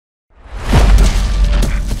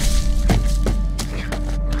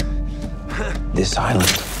This island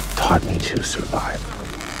taught me to survive.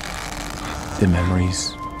 The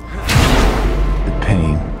memories, the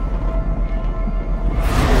pain,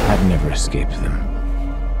 I've never escaped them.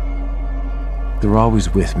 They're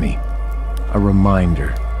always with me, a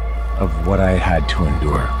reminder of what I had to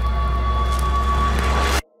endure.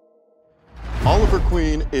 Oliver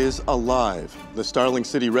Queen is alive. The Starling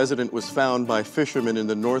City resident was found by fishermen in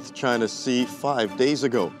the North China Sea 5 days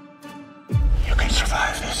ago. You can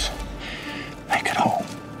survive this. Make it whole.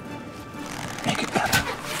 Make it better.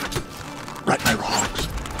 Right my wrongs.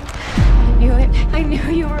 I knew it. I knew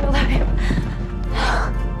you were alive.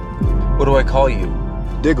 What do I call you?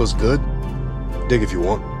 Diggle's good. Dig if you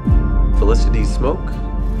want. Felicity Smoke?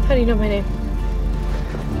 How do you know my name?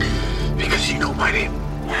 Because you know my name.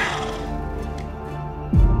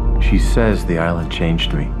 She says the island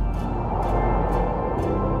changed me.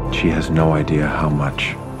 She has no idea how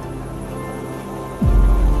much.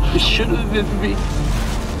 It should have been me.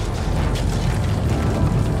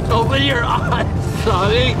 Open your eyes,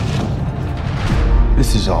 Sonny.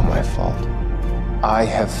 This is all my fault. I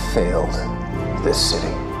have failed this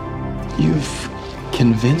city. You've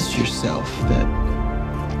convinced yourself that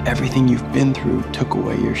everything you've been through took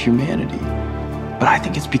away your humanity. But I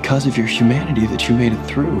think it's because of your humanity that you made it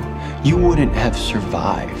through. You wouldn't have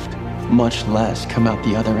survived, much less come out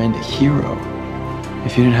the other end a hero,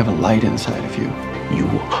 if you didn't have a light inside of you. You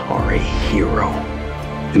are a hero.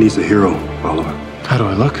 And he's a hero, Oliver. How do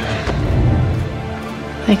I look?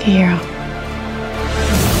 Like a hero.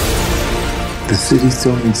 The city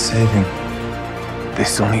still needs saving. They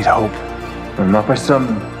still need hope. And not by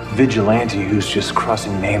some vigilante who's just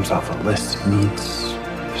crossing names off a list. It needs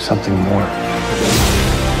something more.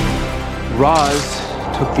 Roz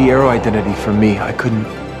took the Arrow identity from me. I couldn't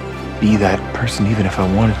be that person even if I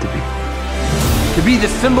wanted to be. To be the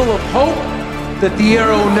symbol of hope that the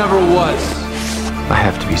Arrow never was. I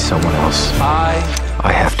have to be someone else.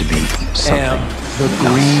 I have to be something am the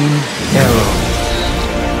Green Arrow.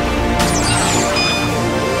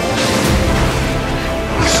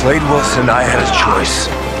 With Slade Wilson, I had a choice.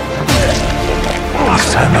 This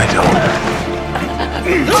time I don't.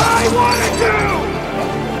 I wanted to!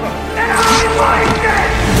 And I liked it!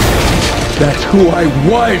 That's who I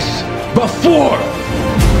was before!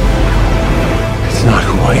 It's not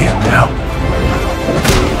who I am now.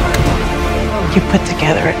 You put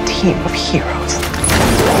together a team of heroes.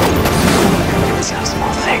 It's no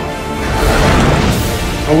small thing.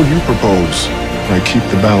 How would you propose I keep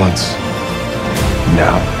the balance?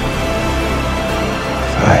 Now,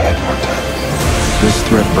 if I had more time. This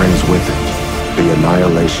threat brings with it the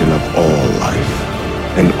annihilation of all life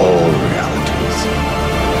and all realities.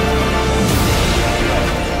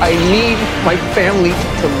 I need my family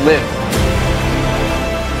to live.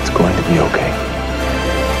 It's going to be okay.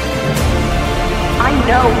 I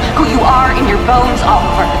know who you are in your bones,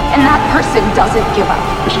 Oliver, and that person doesn't give up.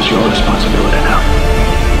 This is your responsibility now.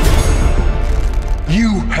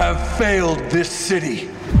 You have failed this city.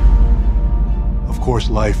 Of course,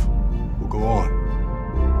 life will go on.